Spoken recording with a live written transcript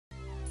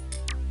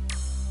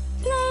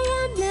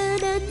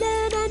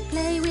learn and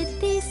play with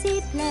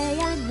PC Play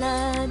and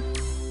Learn.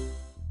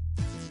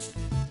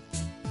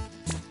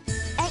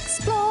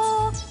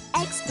 Explore,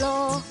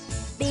 explore,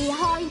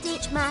 behind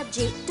each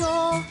magic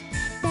door.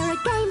 There are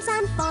games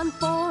and fun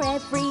for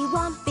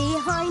everyone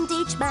behind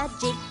each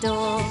magic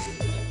door.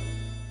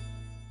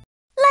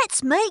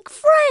 Let's make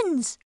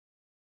friends!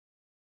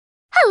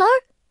 Hello!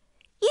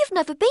 You've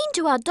never been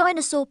to our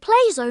dinosaur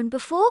play zone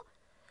before,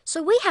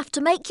 so we have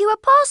to make you a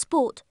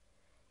passport.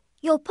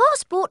 Your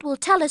passport will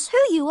tell us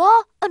who you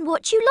are and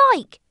what you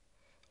like.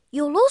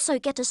 You'll also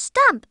get a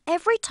stamp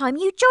every time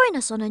you join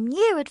us on a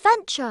new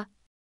adventure.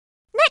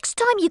 Next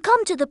time you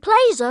come to the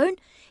play zone,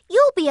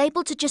 you'll be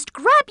able to just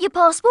grab your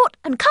passport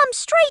and come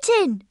straight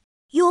in.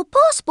 Your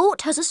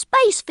passport has a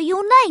space for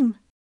your name.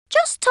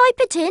 Just type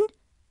it in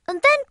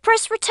and then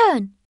press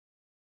return.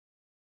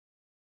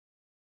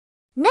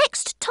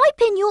 Next, type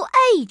in your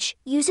age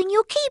using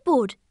your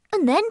keyboard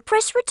and then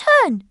press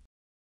return.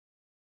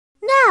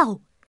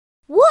 Now,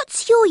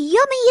 what's your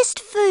yummiest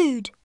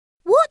food?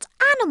 What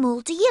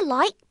animal do you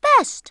like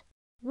best?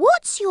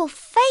 What's your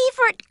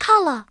favourite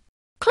colour?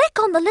 Click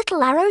on the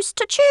little arrows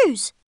to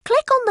choose.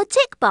 Click on the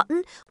tick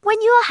button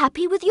when you are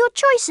happy with your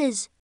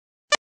choices.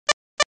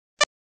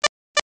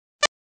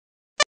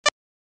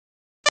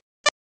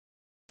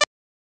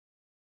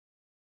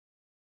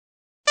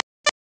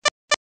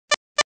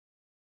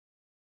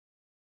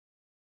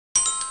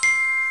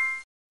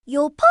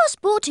 Your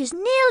passport is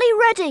nearly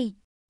ready.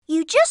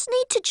 You just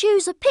need to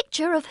choose a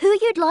picture of who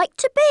you'd like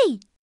to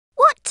be.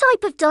 What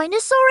type of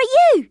dinosaur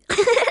are you?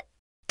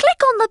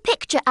 Click on the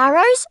picture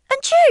arrows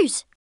and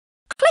choose.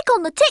 Click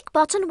on the tick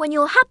button when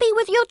you're happy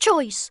with your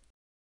choice.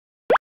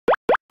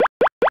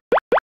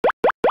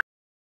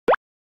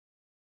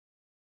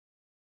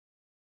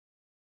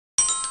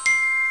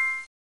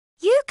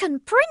 You can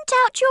print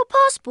out your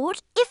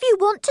passport if you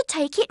want to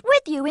take it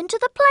with you into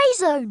the play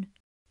zone.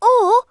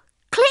 Or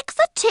click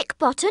the tick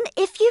button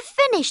if you've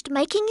finished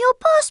making your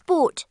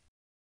passport.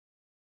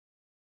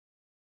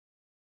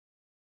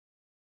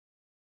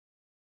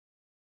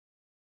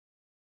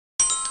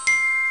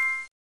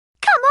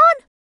 Come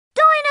on!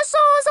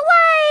 Dinosaurs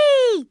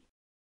away!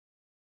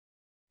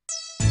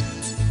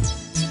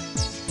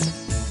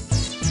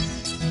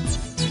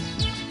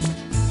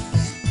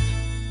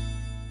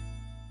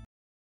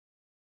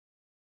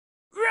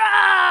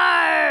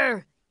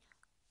 Roar!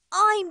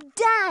 I'm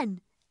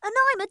Dan, and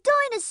I'm a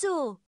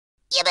dinosaur.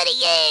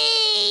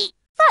 Yibbity-yee!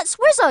 That's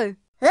Wizzo.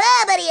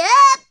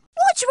 Hubbity-up!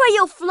 Watch where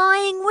you're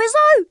flying,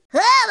 Wizzo.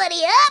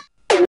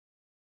 Hubbity-up!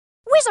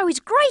 Wizzo is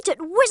great at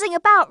whizzing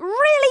about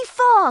really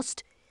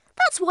fast.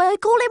 That's why I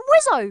call him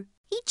Wizzo.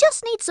 He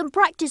just needs some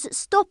practice at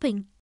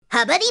stopping.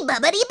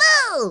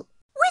 Hubbity-bubbity-boo!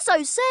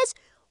 Wizzo says,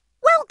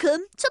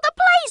 "Welcome to the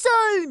play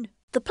zone."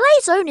 The play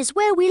zone is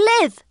where we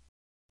live.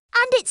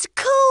 And it's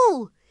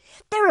cool.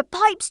 There are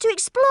pipes to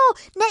explore,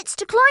 nets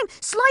to climb,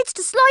 slides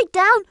to slide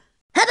down.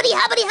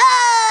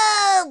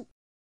 Hubbity-hubbity-ho!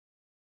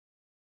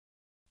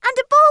 And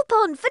a ball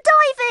pond for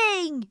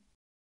diving.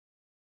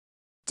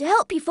 To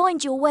help you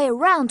find your way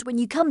around when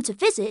you come to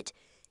visit,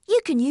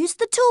 you can use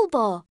the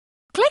toolbar.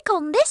 Click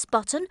on this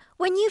button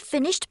when you've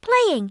finished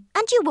playing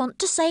and you want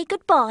to say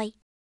goodbye.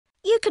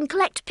 You can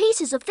collect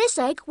pieces of this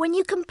egg when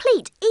you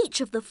complete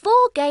each of the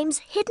 4 games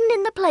hidden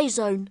in the play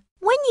zone.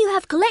 When you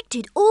have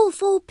collected all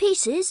 4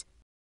 pieces,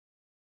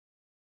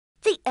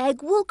 the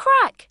egg will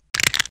crack.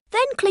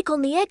 Then click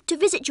on the egg to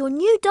visit your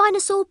new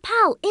dinosaur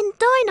pal in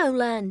Dino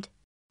Land.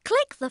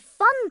 Click the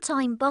Fun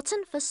Time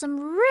button for some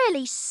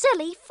really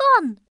silly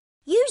fun.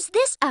 Use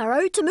this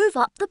arrow to move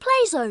up the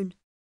play zone.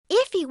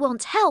 If you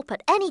want help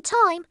at any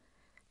time,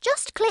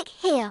 just click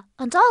here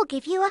and I'll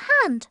give you a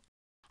hand.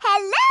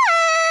 Hello!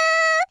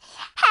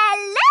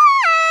 Hello!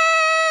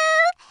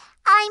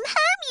 I'm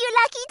home, you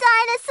lucky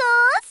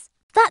dinosaurs!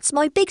 That's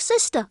my big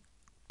sister,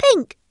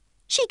 Pink.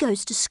 She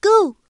goes to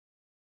school.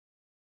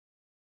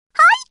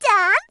 Hi,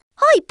 Dan!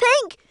 Hi,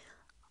 Pink.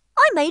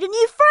 I made a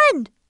new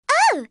friend.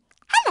 Oh,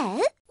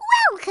 hello.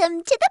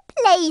 Welcome to the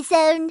play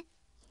zone.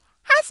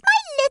 Has my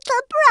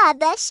little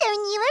brother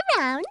shown you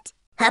around?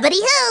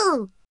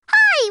 Hubbity-hoo!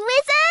 Hi,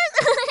 Wizzo!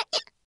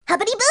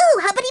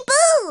 Hubbity-boo!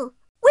 Hubbity-boo!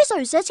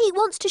 Wizzo says he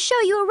wants to show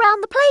you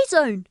around the play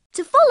zone.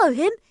 To follow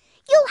him,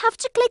 you'll have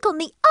to click on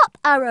the up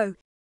arrow.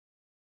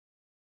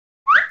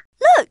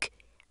 Look,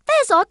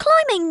 there's our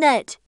climbing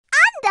net.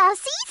 And our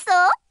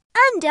seesaw.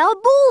 And our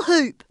ball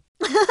hoop.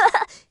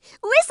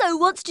 Wizzo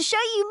wants to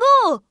show you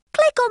more.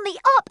 Click on the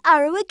up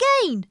arrow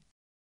again.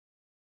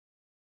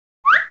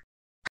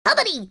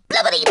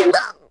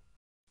 Hubbity-blubbity-boo!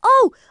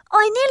 Oh,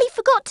 I nearly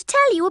forgot to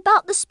tell you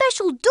about the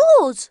special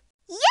doors.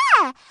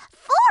 Yeah,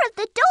 4 of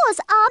the doors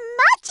are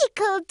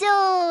magical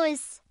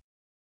doors.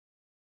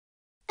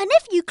 And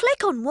if you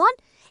click on one,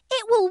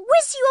 it will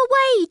whiz you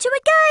away to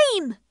a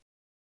game.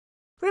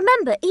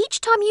 Remember,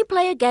 each time you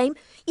play a game,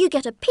 you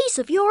get a piece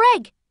of your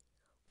egg.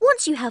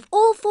 Once you have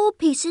all 4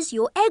 pieces,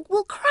 your egg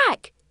will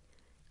crack.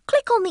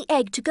 Click on the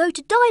egg to go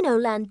to Dino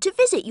Land to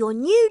visit your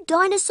new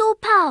dinosaur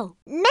pal.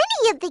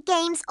 Many of the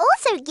games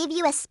also give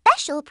you a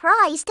special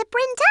prize to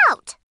print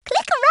out.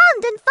 Click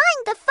around and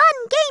find the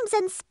fun games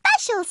and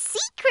special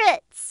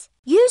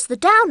the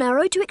down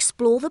arrow to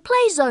explore the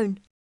play zone.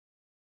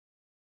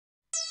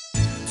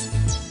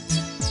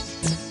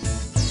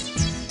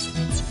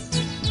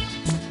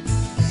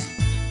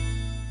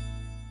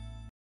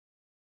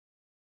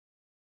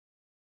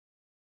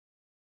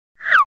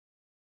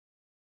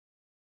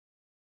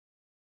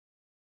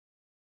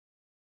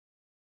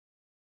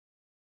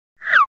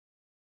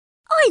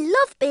 I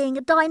love being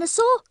a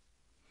dinosaur,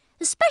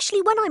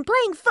 especially when I'm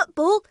playing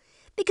football,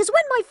 because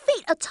when my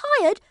feet are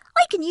tired,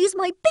 I can use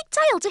my big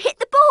tail to hit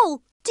the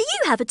ball. Do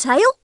you have a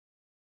tail?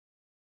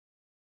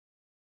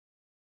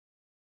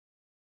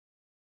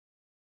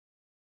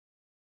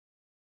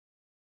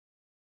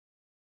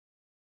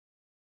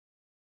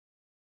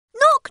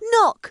 Knock,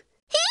 knock.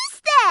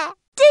 Who's there?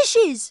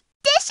 Dishes.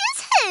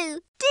 Dishes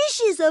who?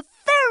 Dishes a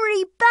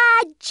very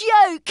bad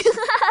joke.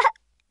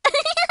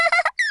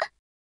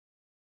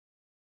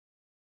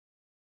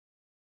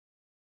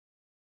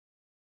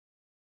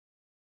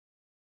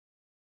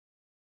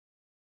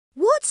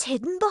 What's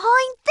hidden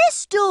behind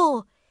this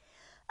door?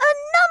 A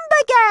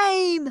number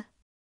game!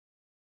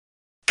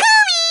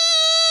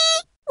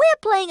 Cooey!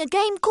 We're playing a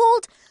game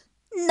called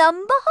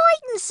Number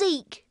Hide and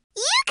Seek.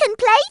 You can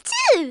play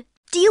too.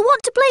 Do you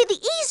want to play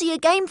the easier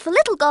game for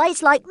little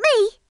guys like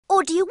me?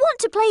 Or do you want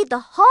to play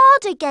the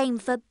harder game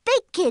for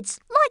big kids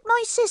like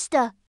my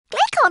sister?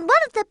 Click on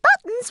one of the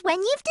buttons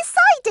when you've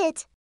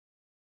decided.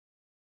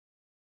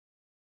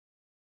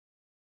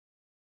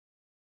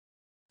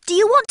 Do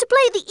you want to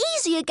play the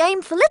easier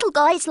game for little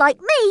guys like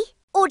me?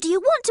 Or do you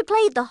want to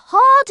play the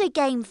harder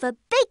game for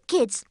big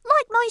kids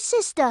like my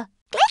sister?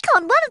 Click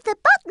on one of the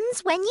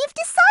buttons when you've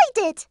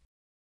decided.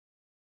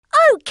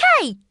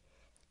 OK!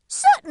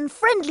 Certain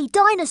friendly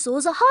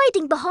dinosaurs are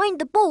hiding behind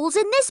the balls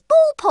in this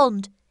ball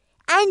pond.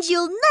 And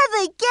you'll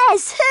never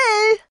guess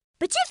who!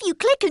 But if you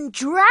click and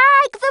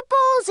drag the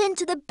balls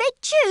into the big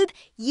tube,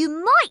 you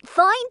might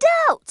find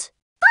out.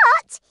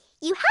 But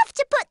you have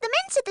to put them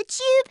into the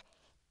tube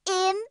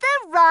in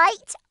the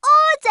right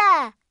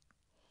order.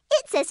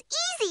 It's as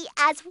easy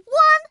as 1,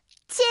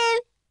 2,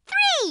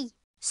 3.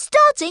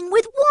 Starting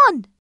with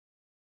 1.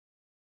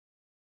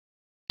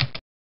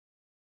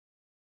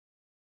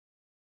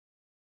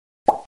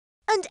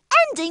 And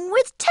ending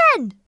with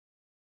 10.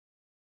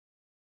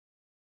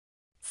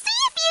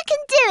 See if you can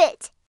do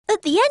it.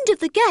 At the end of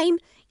the game,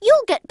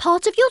 you'll get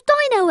part of your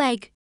dino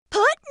egg.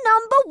 Put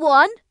number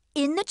 1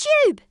 in the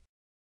tube.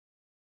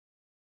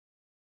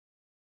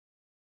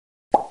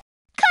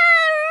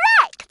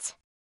 Correct!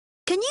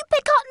 Can you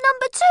pick up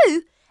number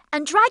 2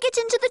 and drag it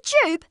into the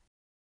tube?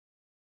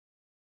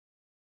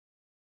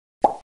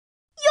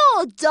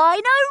 You're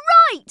dino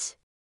right!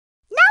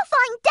 Now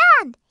find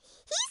Dan.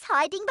 He's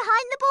hiding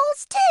behind the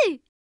balls too.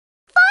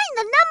 Find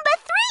the number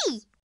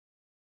 3.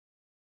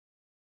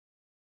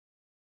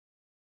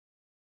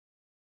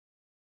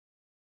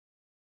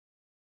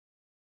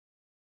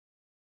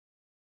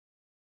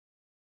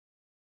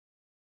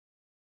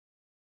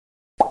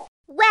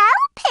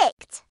 Well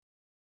picked.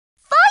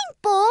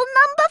 Find ball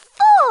number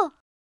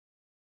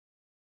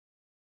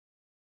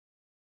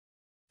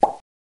 4.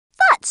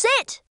 That's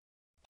it.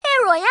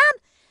 Here I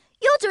am.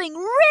 You're doing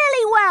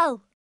really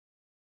well.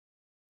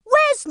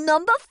 Where's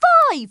number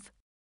 5?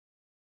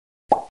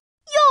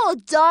 You're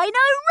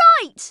dino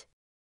right.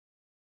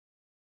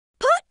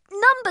 Put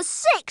number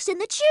 6 in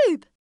the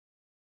tube.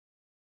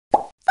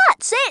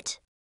 That's it.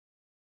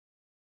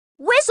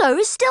 Wizzo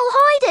is still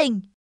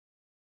hiding.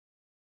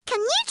 Can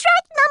you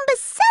drag number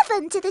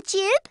 7 to the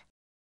tube?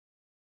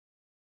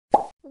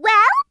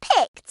 Well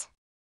picked.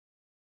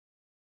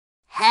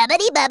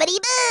 Hubbity bubbity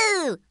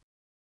boo.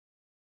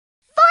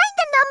 Find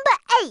the number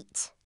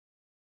 8.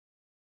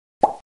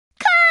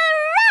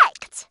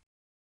 Correct.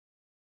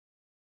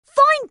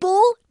 Find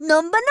ball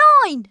number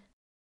 9.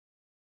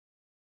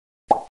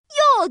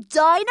 You're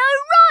dino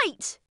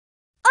right.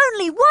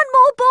 Only one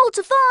more ball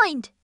to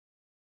find.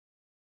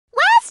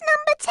 Where's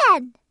number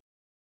 10?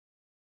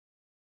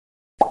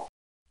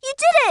 You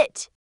did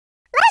it.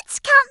 Let's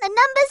count the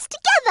numbers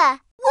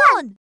together.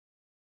 1,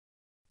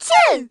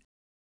 2,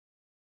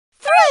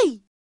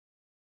 3,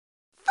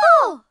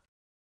 4,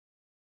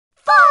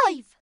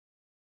 5,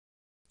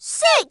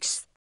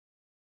 6,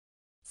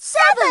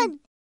 7,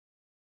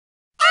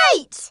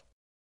 8,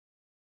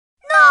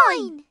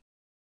 9,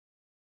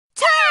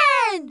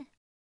 10.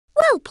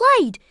 Well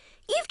played.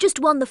 You've just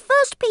won the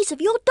first piece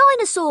of your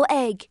dinosaur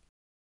egg.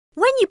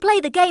 When you play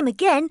the game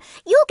again,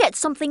 you'll get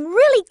something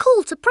really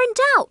cool to print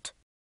out.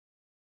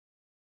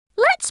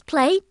 Let's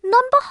play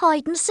number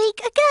hide and seek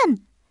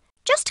again.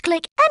 Just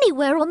click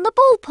anywhere on the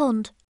ball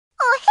pond.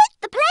 Or hit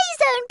the play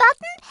zone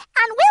button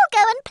and we'll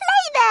go and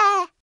play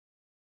there.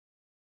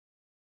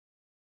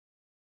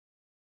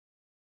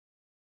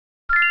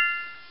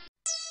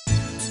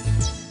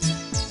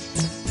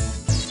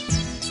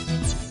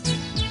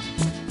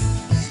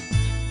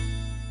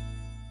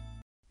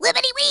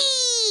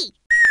 Whippity-wee!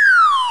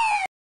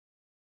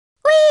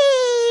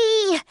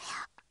 Whee!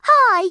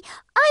 Hi,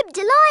 I'm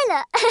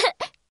Delilah.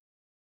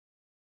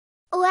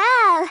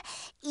 Well,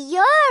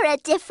 you're a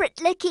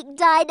different-looking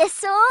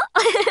dinosaur.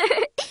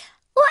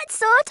 What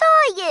sort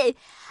are you?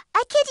 A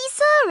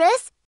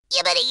kittysaurus?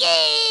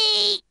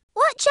 Yibbity-yay!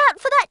 Watch out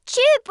for that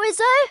tube,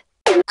 Rizzo.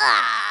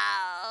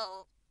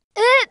 Oh!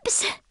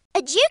 Oops.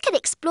 And you can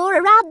explore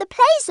around the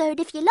play zone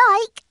if you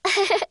like.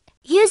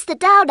 Use the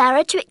down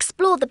arrow to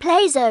explore the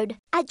play zone,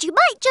 and you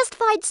might just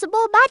find some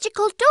more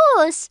magical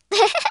doors.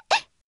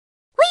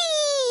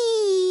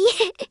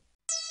 Whee!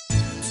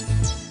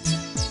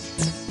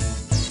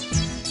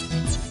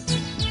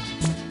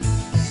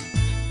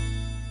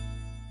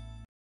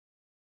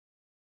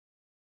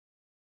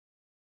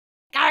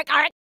 Gark,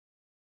 gark.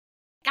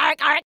 Gark,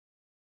 gark.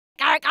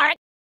 Gark, gark.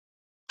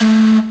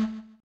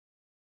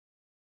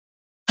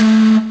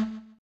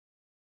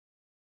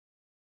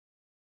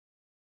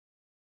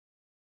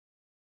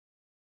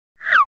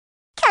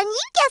 Can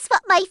you guess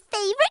what my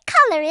favourite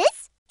colour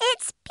is?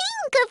 It's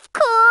pink, of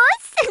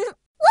course.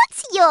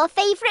 What's your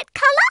favourite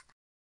colour?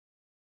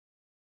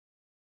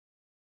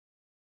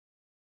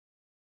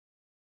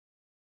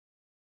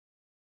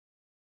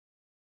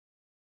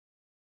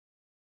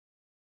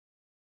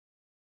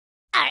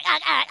 Ark,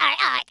 ark, ark, ark,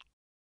 ark.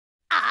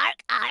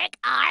 Ark, ark,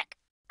 ark.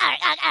 Ark,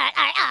 ark, ark,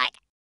 ark, ark.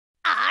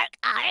 Ark,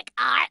 ark,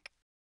 ark.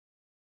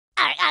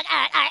 Ark, ark,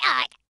 ark, ark,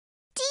 ark.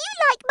 Do you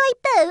like my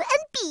bow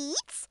and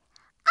beads?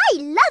 I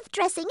love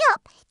dressing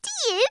up. Do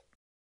you?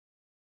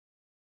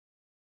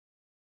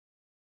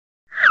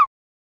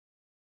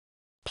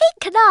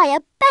 Pink and I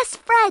are best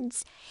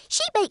friends.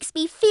 She makes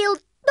me feel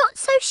not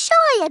so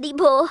shy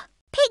anymore.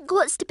 Pink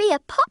wants to be a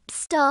pop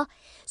star,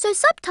 so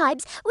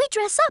sometimes we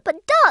dress up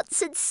and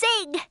dance and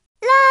sing.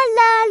 La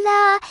la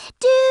la,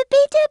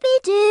 doobie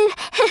doobie doo.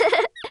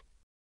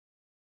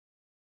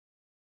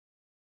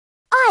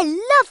 I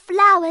love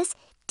flowers.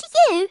 Do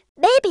you?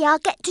 Maybe I'll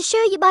get to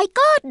show you my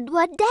garden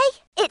one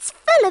day. It's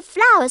full of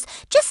flowers,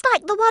 just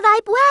like the one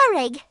I'm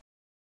wearing.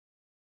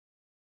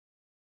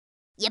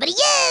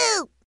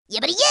 Yibbity-yoo!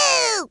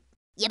 Yibbity-yoo!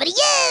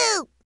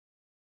 Yibbity-yoo!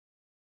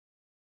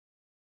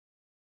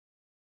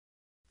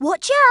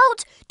 Watch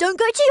out! Don't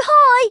go too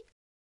high!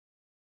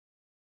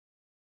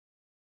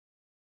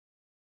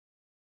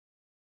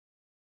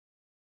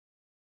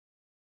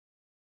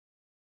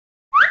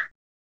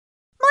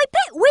 My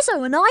pet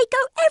Wizzo and I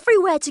go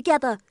everywhere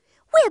together.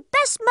 We're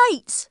best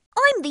mates.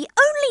 I'm the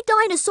only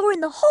dinosaur in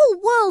the whole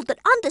world that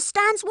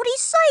understands what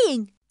he's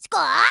saying.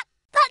 Squawk!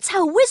 That's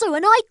how Wizzo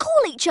and I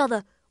call each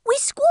other. We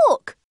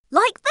squawk.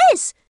 Like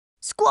this.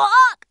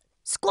 Squawk!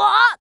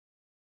 Squawk!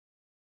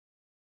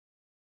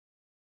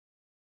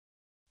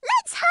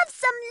 Let's have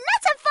some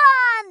letter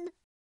fun!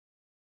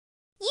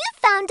 You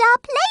found our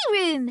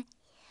playroom.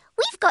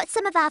 We've got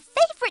some of our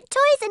favourite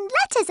toys and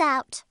letters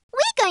out.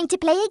 We're going to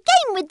play a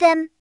game with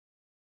them.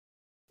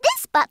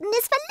 This button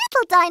is for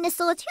little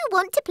dinosaurs who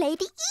want to play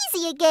the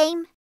easier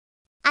game.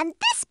 And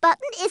this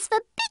button is for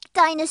big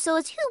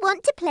dinosaurs who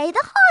want to play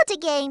the harder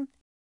game.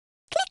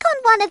 Click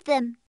on one of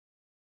them.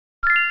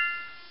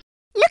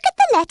 Look at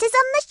the letters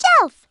on the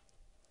shelf.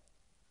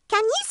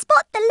 Can you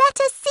spot the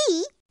letter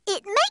C?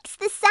 It makes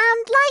the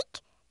sound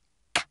like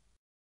K.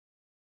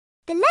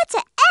 The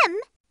letter M,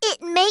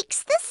 it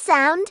makes the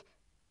sound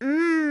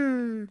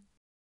M.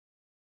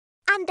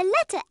 And the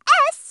letter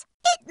S,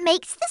 it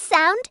makes the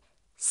sound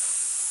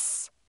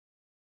S.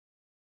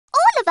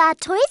 All of our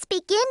toys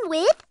begin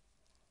with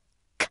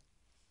K,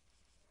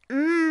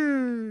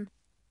 M,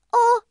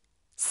 or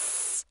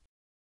S.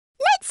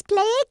 Let's play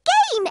a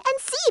game and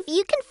see if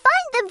you can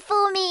find them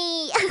for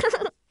me.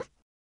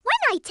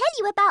 When I tell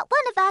you about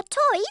one of our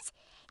toys,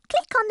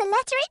 click on the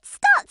letter it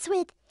starts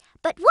with.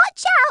 But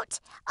watch out!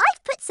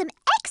 I've put some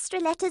extra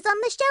letters on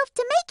the shelf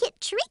to make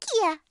it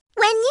trickier.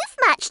 When you've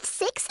matched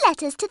 6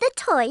 letters to the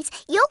toys,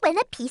 you'll win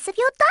a piece of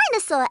your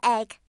dinosaur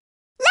egg.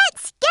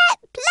 Let's get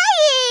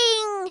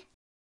playing!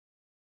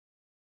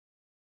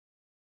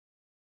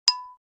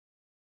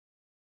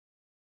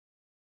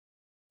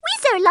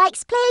 Wizzo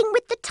likes playing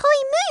with the toy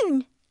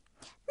moon.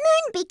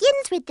 Moon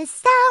begins with the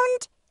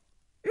sound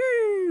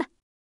M.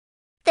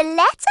 The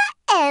letter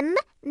M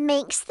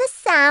makes the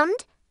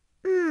sound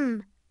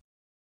M.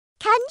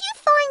 Can you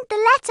find the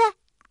letter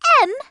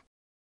M?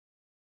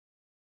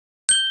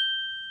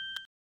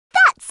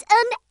 That's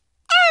an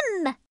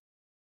M.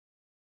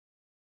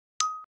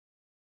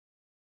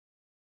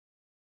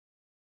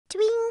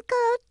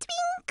 Twinkle,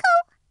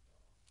 twinkle.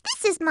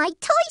 This is my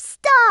toy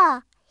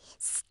star.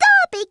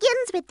 Star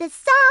begins with the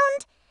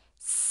sound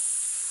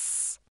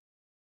S.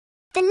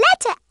 The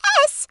letter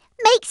S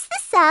makes the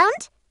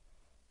sound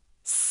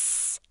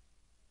S.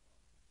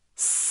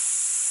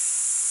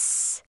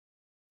 S.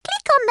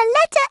 Click on the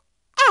letter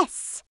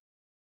S.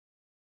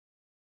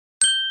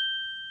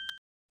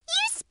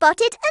 You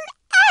spotted an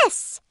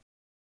S.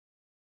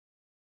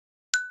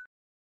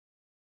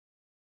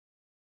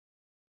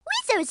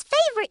 Wizzo's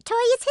favourite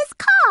toy is his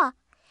car.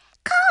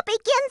 Car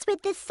begins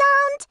with the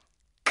sound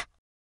K.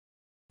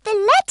 The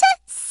letter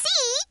C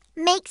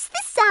makes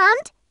the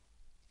sound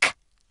K.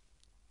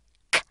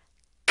 K.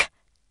 K.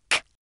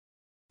 K.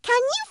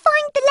 Can you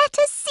find the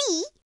letter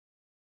C?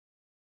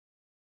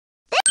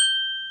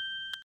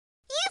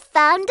 You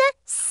found a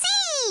C.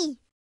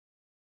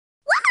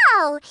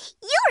 Wow!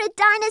 You're a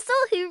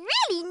dinosaur who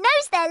really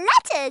knows their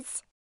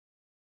letters.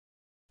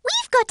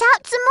 We've got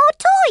out some more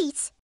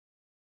toys.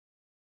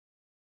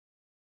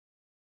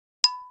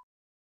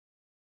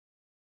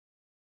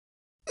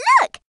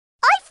 Look!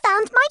 I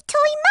found my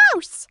toy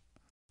mouse.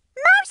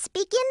 Mouse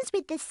begins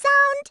with the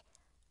sound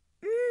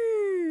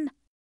M.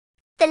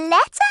 The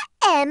letter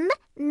M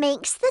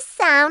makes the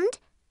sound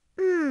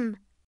M.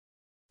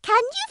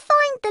 Can you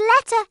find the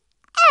letter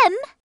M?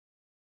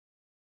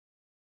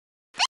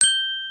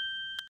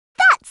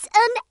 That's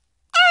an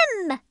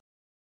M.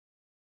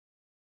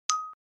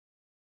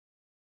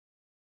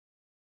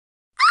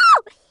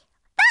 Oh!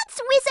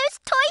 That's Wizzo's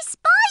toy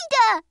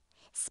spider.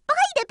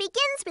 Spider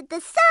begins with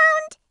the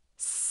sound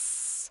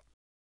S.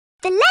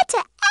 The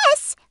letter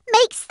S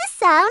makes the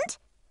sound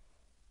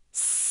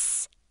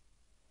S.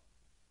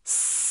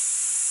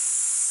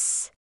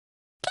 S.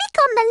 Click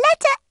on the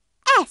letter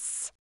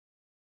S.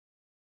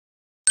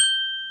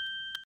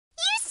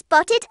 You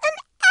spotted an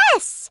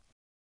S.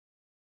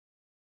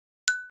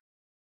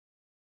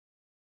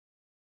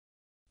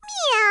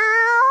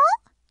 Meow.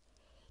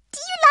 Do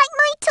you like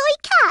my toy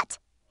cat?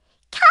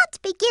 Cat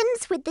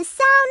begins with the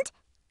sound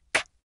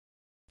K.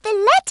 The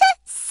letter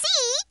C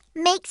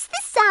makes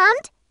the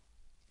sound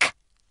K.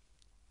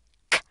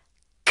 K.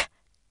 K.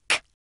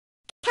 K.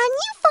 Can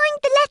you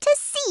find the letter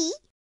C?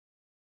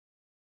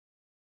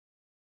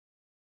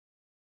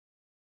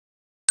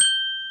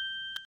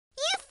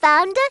 You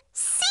found a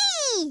C.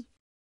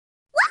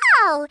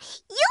 Wow!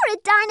 You're a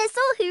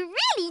dinosaur who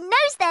really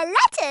knows their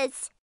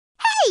letters.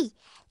 Hey,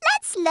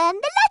 let's learn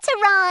the letter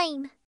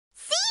rhyme.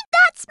 See,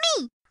 that's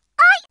me.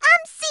 I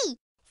am C.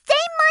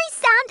 Say my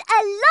sound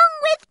along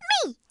with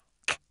me.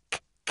 K, k,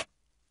 k,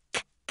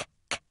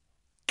 k, k,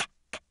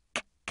 k, k,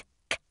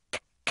 k, k,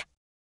 k.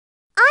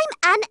 I'm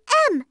an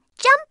M.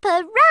 Jump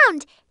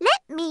around.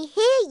 Let me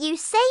hear you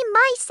say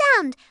my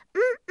sound.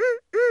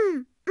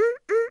 Mm-mm-mm,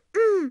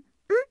 mm-mm-mm,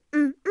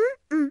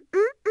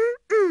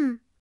 mm-mm-mm-mm-mm-mm.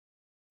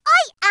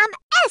 I am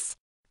S.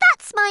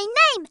 That's my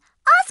name.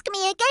 Ask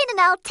me again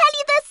and I'll tell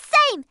you the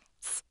same.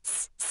 S,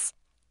 s, s,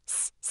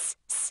 s, s,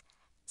 s,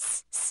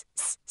 s, s,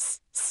 s,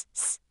 s,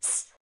 s,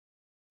 s.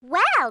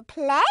 Well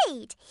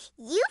played.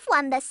 You've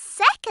won the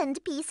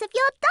second piece of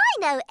your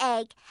dino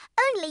egg.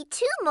 Only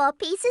 2 more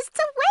pieces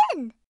to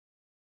win.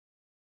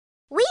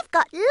 We've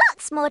got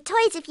lots more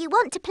toys if you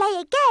want to play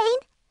again.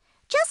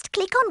 Just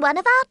click on one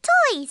of our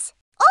toys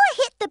or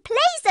hit the Play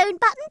Zone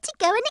button to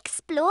go and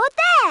explore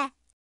there.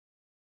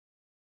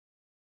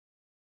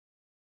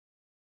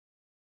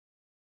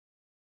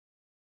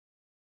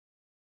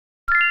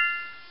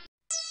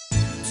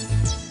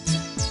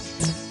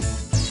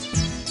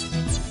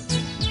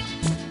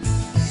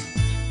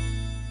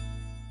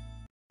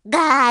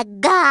 Ga,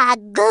 ga,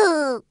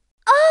 goo.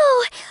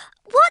 Oh,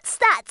 what's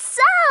that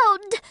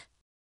sound?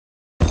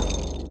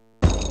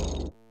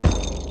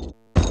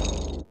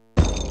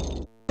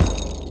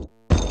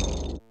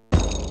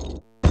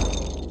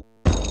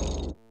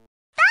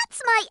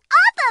 That's my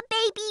other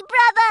baby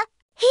brother.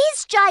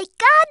 He's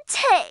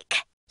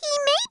gigantic. He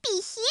may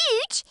be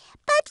huge,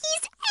 but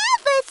he's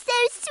ever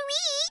so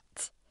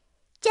sweet.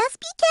 Just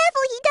be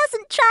careful he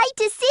doesn't try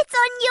to sit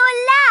on your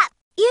lap.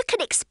 You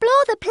can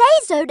explore the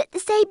Play Zone at the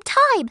same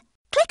time.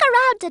 Click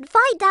around and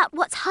find out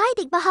what's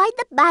hiding behind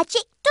the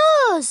magic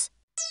doors.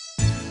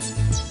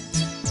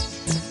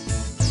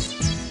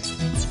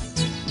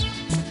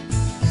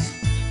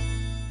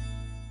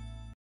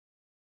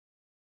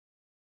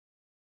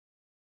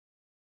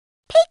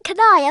 Pink and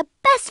I are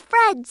best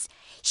friends.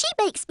 She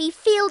makes me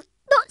feel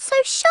not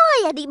so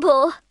shy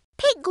anymore.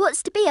 Pink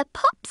wants to be a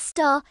pop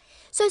star,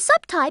 so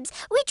sometimes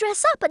we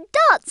dress up and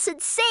dance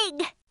and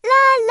sing.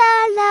 La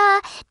la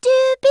la,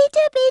 doobie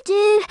doobie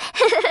doo.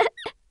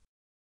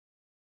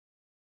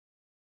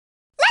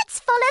 Let's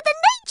follow the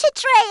nature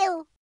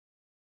trail.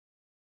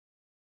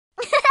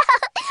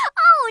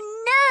 Oh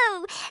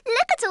no!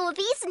 Look at all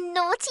these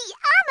naughty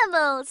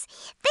animals.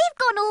 They've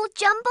gone all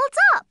jumbled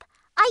up.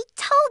 I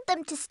told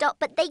them to stop,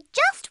 but they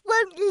just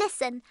won't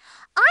listen.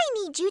 I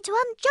need you to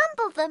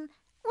unjumble them.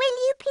 Will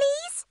you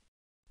please?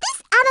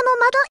 This animal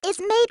model is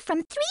made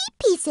from 3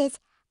 pieces: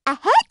 a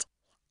head,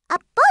 a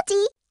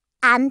body,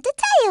 and a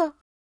tail.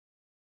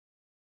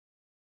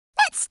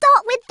 Let's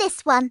start with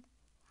this one.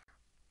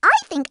 I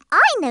think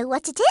I know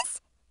what it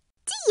is.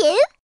 Do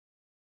you?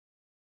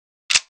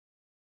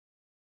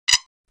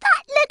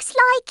 That looks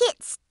like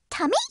its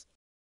tummy.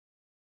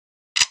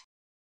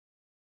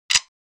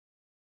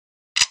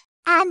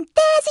 And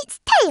there's its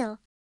tail.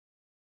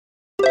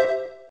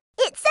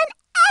 It's an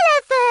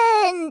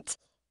elephant.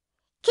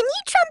 Can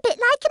you trumpet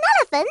like an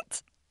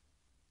elephant?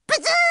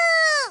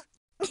 Bazoo!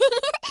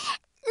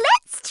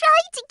 Let's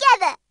try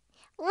together.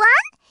 1,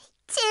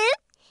 2,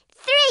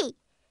 3.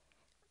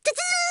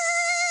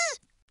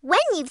 When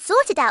you've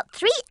sorted out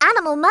 3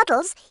 animal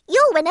models,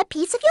 you'll win a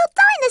piece of your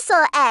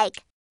dinosaur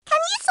egg. Can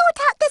you sort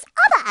out this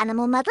other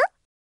animal model?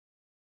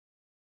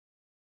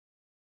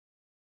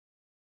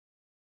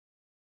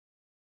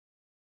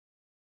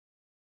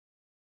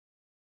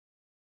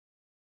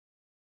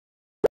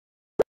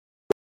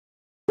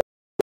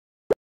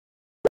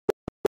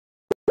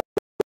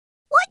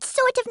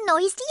 sort of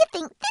noise do you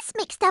think this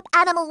mixed-up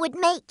animal would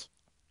make?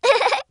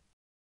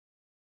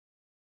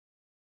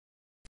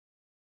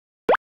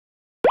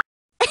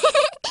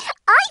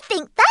 I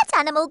think that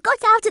animal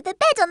got out of the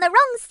bed on the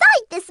wrong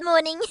side this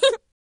morning.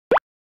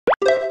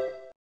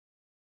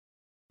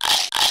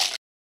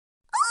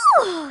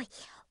 Oh,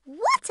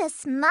 what a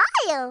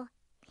smile!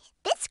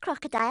 This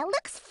crocodile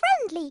looks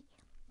friendly,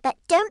 but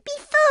don't be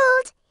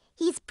fooled.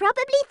 He's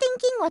probably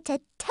thinking what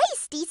a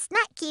tasty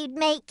snack you'd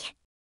make.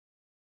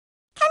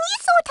 Can you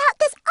sort out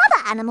this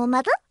other animal,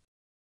 Muddle?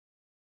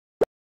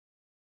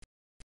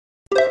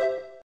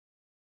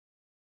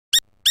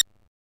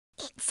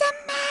 It's a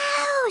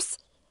mouse!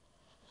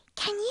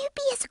 Can you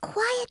be as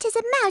quiet as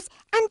a mouse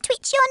and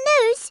twitch your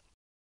nose?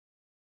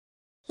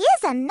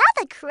 Here's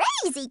another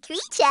crazy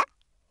creature.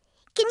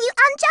 Can you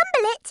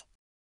unjumble it?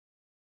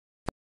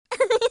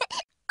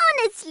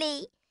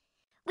 Honestly,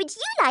 would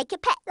you like a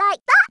pet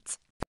like that?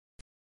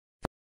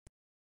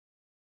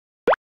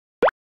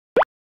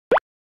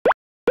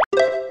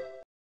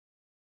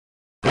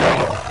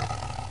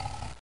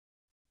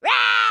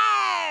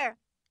 Roar!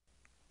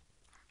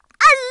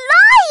 A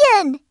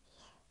lion!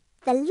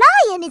 The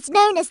lion is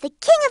known as the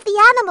king of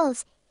the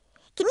animals.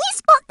 Can you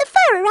spot the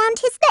fur around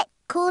his neck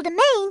called a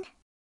mane?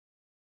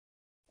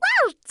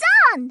 Well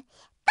done!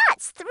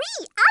 That's 3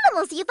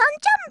 animals you've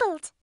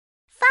unjumbled.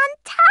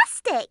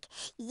 Fantastic!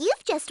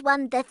 You've just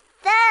won the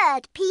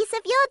 3rd piece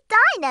of your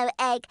dino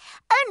egg.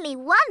 Only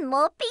 1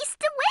 more piece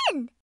to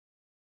win.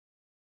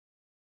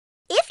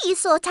 If you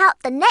sort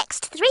out the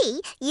next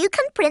 3, you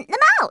can print them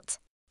out.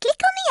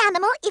 Click on the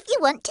animal if you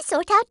want to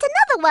sort out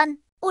another one.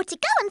 Or to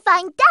go and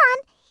find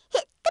Dan,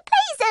 hit the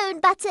Play Zone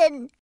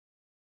button.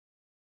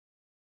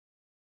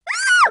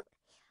 Woo!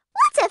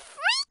 What a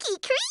freaky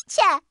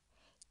creature!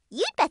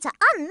 You'd better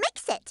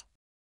unmix it.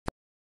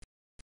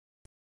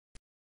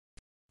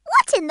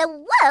 What in the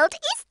world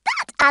is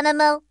that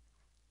animal?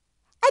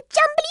 A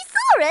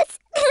Jumblysaurus?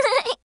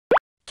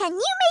 Can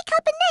you make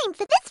up a name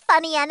for this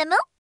funny animal?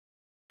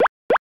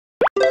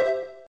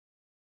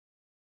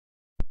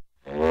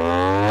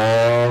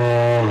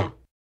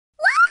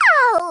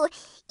 Wow!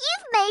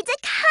 You've made a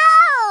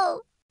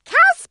cow!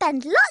 Cows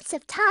spend lots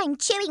of time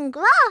chewing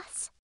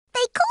grass.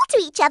 They call to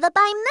each other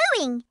by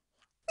mooing.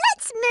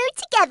 Let's moo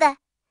together.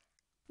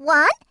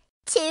 1,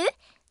 2,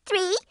 3,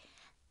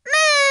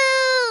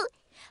 moo!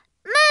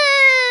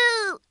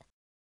 Moo!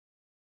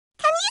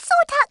 Can you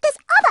sort out this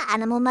other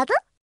animal, Muddle?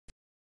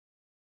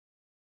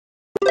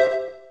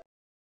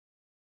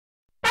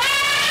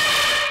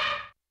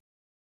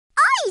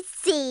 I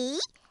see!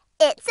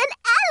 It's an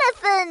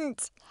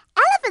elephant!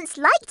 Elephants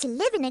like to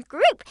live in a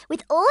group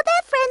with all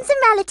their friends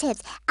and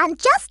relatives, and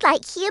just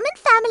like human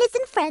families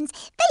and friends,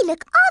 they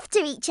look after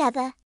each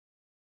other.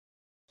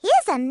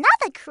 Here's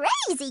another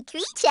crazy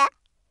creature.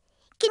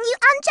 Can you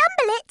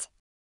unjumble it?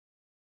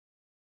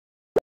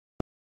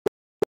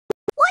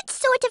 What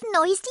sort of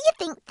noise do you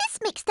think this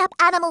mixed-up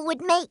animal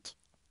would make?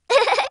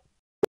 A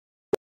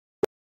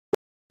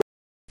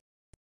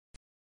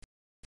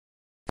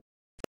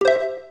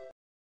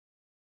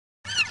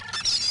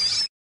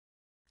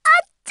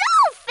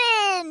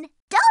dolphin!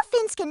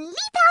 Dolphins can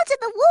leap out of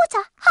the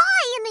water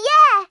high in the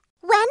air.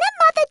 When a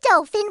mother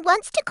dolphin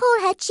wants to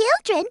call her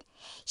children,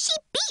 she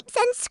beeps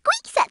and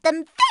squeaks at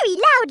them very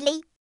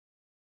loudly.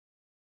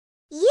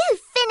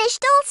 You've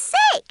finished all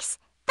 6.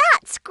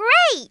 That's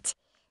great!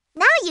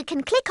 Now you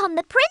can click on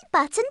the print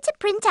button to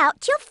print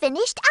out your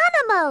finished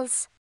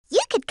animals.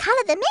 You could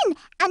colour them in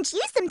and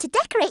use them to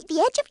decorate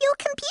the edge of your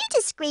computer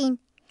screen.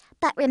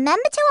 But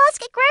remember to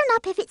ask a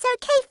grown-up if it's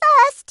okay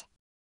first.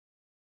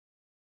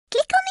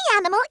 Click on the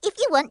animal if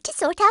you want to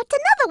sort out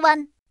another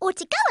one. Or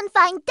to go and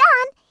find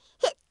Dan,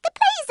 hit the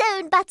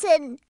Play Zone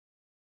button.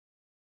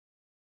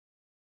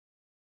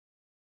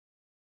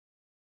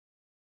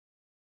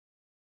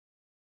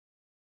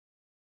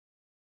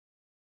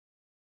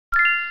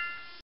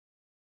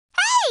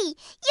 Hey,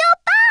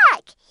 you're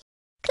back!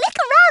 Click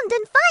around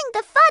and find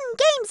the fun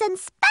games and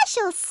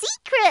special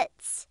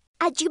secrets.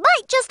 And you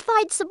might just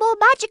find some more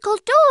magical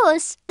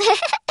doors.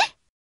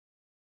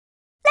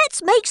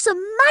 Let's make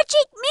some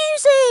magic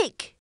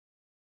music!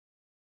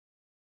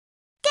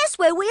 Guess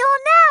where we are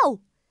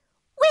now?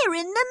 We're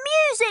in the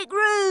music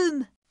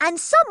room! And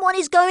someone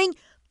is going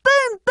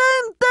boom,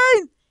 boom,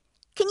 boom!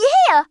 Can you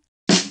hear?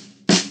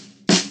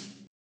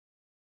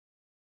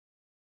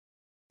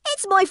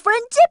 It's my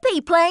friend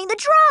Tippy playing the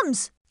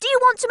drums! Do you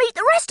want to meet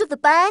the rest of the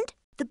band?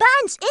 The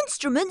band's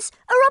instruments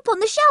are up on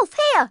the shelf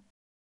here.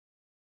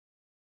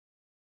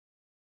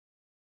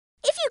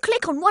 If you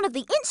click on one of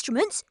the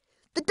instruments,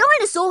 the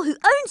dinosaur who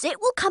owns it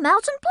will come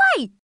out and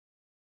play.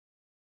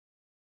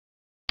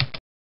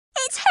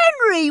 It's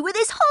Henry with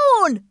his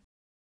horn.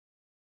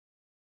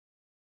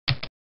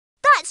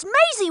 That's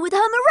Maisie with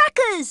her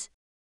maracas.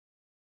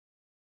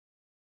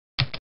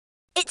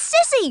 It's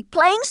Sissy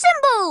playing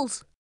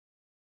cymbals.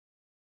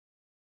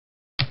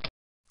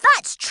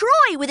 That's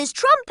Troy with his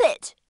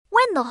trumpet.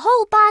 When the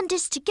whole band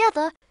is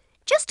together,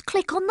 just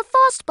click on the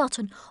fast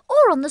button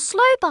or on the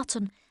slow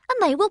button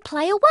and they will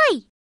play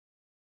away.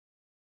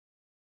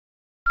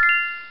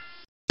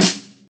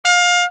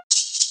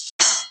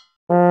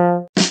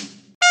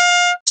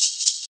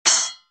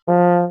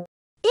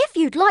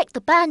 you'd like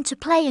the band to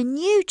play a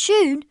new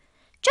tune,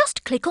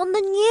 just click on the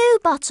New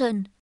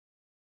button.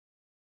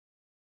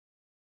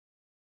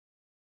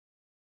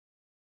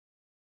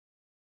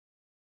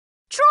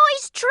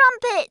 Troy's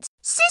trumpet,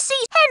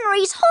 Sissy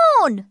Henry's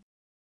horn.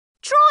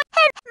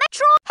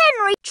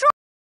 Henry.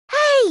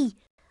 Hey,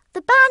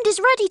 the band is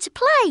ready to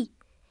play.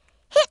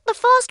 Hit the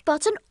fast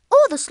button or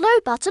the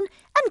slow button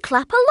and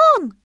clap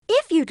along.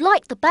 If you'd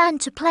like the band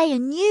to play a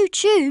new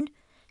tune,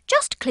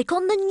 just click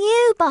on the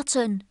New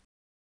button.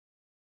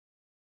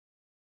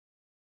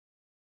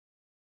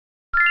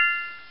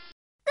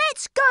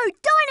 Let's go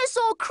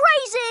dinosaur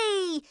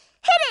crazy!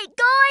 Hit it,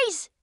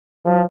 guys!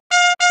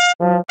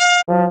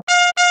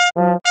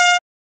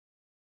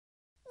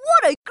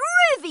 What a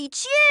groovy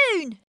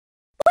tune!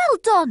 Well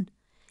done!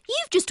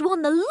 You've just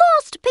won the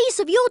last piece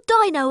of your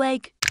dino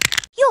egg.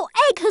 Your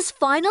egg has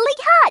finally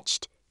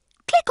hatched.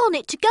 Click on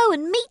it to go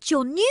and meet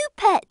your new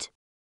pet.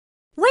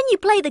 When you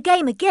play the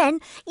game again,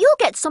 you'll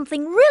get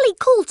something really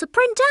cool to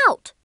print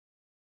out.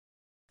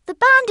 The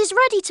band is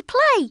ready to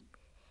play.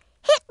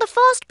 Hit the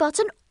fast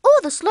button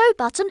or the slow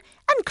button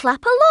and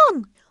clap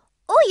along.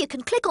 Or you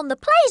can click on the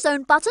Play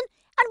Zone button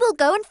and we'll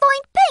go and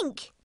find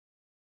Pink.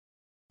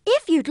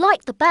 If you'd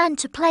like the band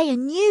to play a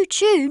new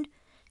tune,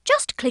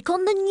 just click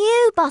on the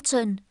New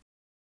button.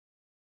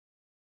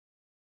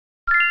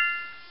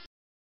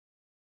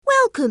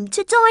 Welcome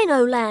to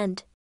Dino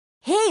Land.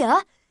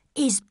 Here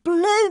is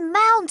Blue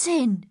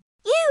Mountain.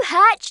 You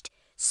hatched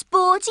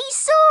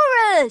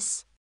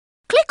Sportysaurus.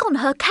 Click on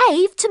her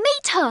cave to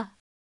meet her.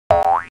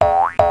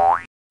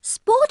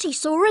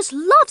 Sportysaurus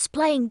loves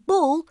playing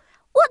ball.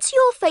 What's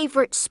your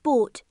favourite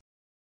sport?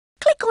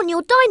 Click on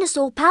your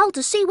dinosaur pal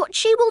to see what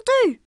she will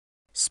do.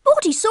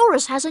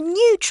 Sportysaurus has a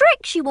new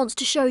trick she wants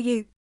to show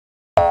you.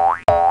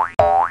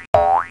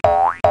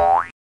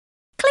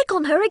 Click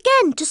on her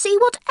again to see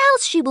what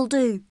else she will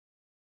do.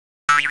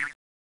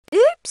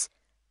 Oops!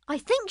 I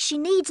think she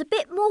needs a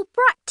bit more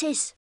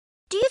practice.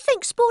 Do you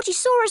think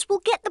Sportysaurus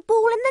will get the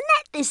ball in the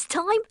net this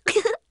time?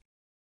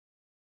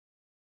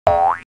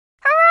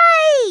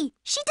 Hooray!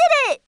 She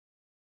did it!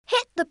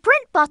 Hit the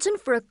print button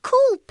for a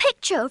cool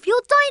picture of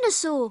your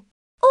dinosaur.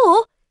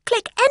 Or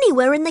click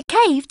anywhere in the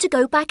cave to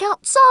go back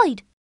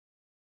outside.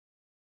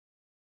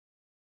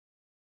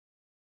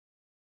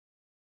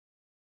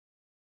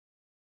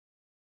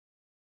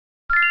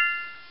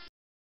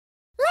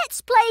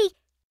 Let's play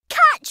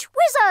Catch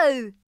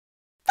Wizzo!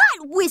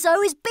 That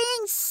Wizzo is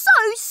being so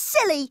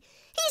silly.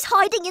 He's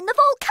hiding in the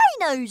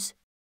volcanoes.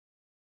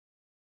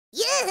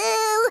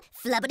 Yoo-hoo!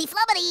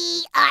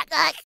 Flubbity-flubbity! Ark,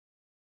 ark!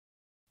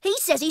 He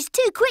says he's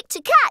too quick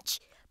to catch,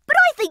 but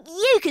I think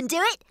you can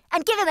do it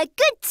and give him a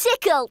good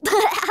tickle.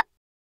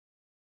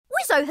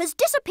 Wizzo has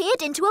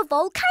disappeared into a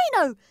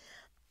volcano,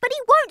 but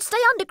he won't stay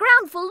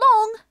underground for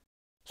long.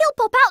 He'll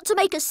pop out to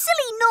make a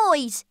silly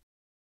noise.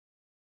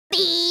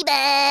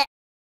 Beep-a!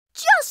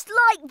 Just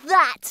like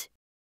that.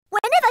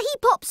 Whenever he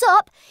pops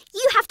up,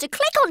 you have to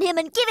click on him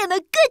and give him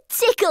a good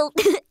tickle,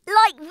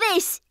 like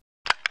this.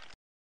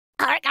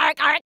 Ark, ark,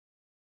 ark!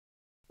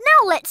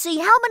 Now let's see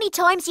how many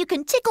times you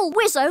can tickle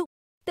Wizzo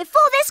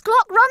before this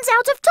clock runs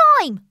out of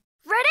time.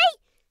 Ready?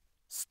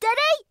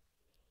 Steady?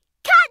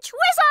 Catch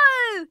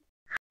Wizzo!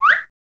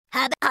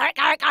 Hub, ark,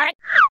 ark, ark!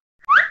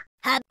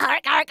 Hub,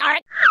 ark, ark,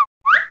 ark!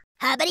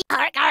 Hubbity,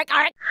 ark, ark,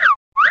 ark!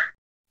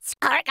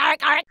 Ark,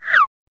 ark, ark!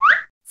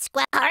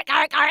 Squat, ark,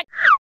 ark, ark!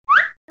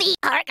 Beep,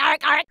 ark,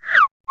 ark, ark!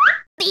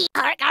 Beep,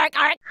 ark, ark,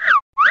 ark!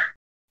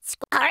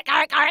 Squat, ark,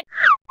 ark, ark!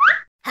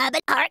 Hubbity,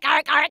 ark,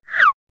 ark, ark!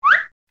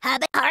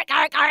 Hubbity, ark,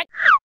 ark, ark!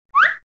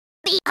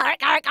 Beep,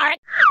 ark, ark, ark!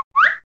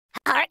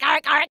 Ark,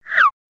 ark, ark!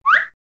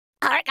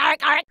 Ark,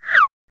 ark, ark!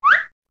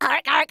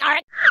 Ark, ark,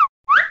 ark!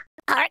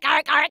 Ark,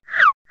 ark, ark!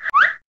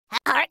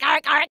 Ark,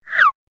 ark, ark!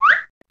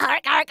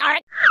 Ark, ark,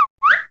 ark!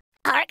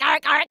 Ark,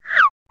 ark, ark!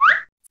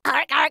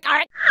 Ark, ark,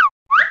 ark!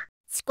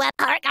 Squat,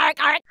 ark, ark,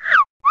 ark!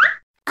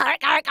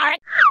 Ark, ark, ark!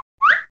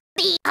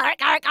 Beep,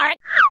 ark, ark, ark!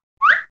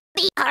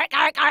 Beep, ark,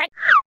 ark, ark!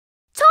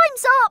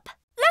 Time's up!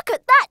 Look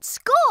at that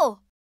score!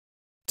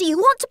 Do you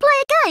want to play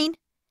again?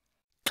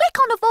 Click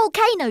on a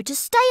volcano to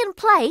stay and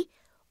play,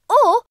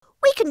 or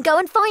we can go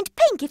and find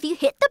Pink if you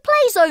hit the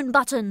Play Zone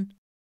button.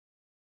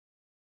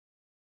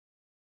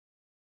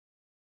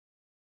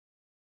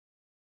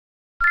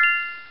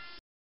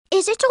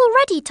 Is it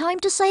already time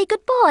to say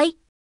goodbye?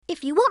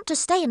 If you want to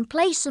stay and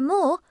play some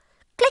more,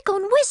 click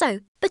on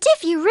Wizzo, but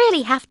if you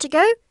really have to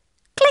go,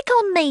 click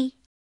on me.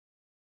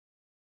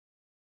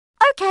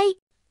 OK,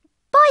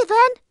 bye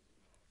then.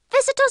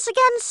 Visit us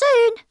again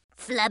soon.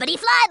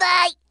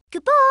 Flubbity-flyby!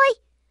 Goodbye.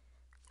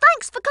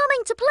 Thanks for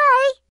coming to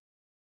play.